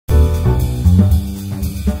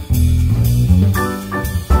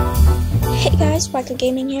guys, WyCo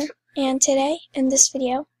Gaming here, and today, in this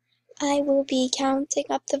video, I will be counting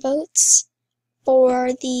up the votes for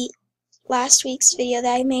the last week's video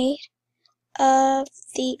that I made of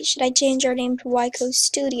the should I change our name to WyCo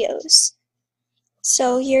Studios.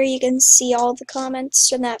 So here you can see all the comments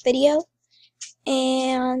from that video,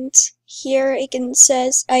 and here it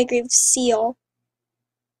says I agree with Seal,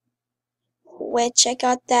 which I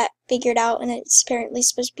got that figured out, and it's apparently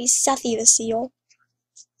supposed to be Sethy the Seal.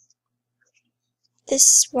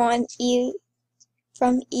 This one,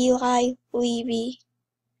 from Eli Levy,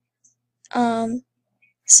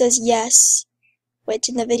 says yes, which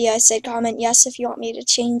in the video I said comment yes if you want me to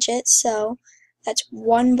change it, so that's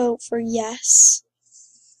one vote for yes.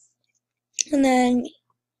 And then,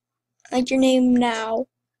 like your name now,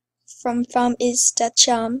 from is the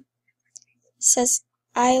Chum, says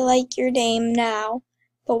I like your name now,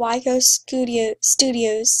 but WyCo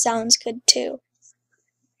Studios sounds good too.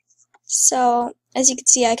 So, as you can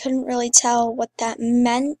see, I couldn't really tell what that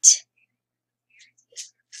meant.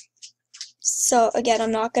 So, again,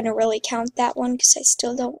 I'm not going to really count that one because I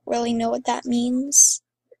still don't really know what that means.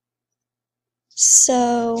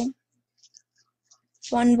 So,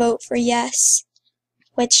 one vote for yes,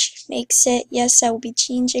 which makes it, yes, I will be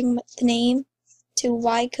changing the name to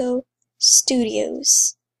WyCo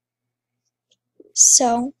Studios.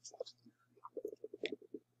 So,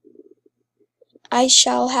 I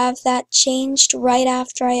shall have that changed right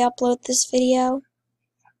after I upload this video,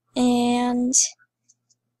 and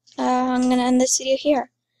I'm going to end this video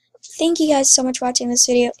here. Thank you guys so much for watching this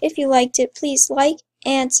video. If you liked it, please like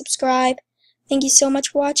and subscribe. Thank you so much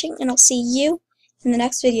for watching, and I'll see you in the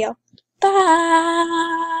next video.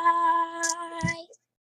 Bye!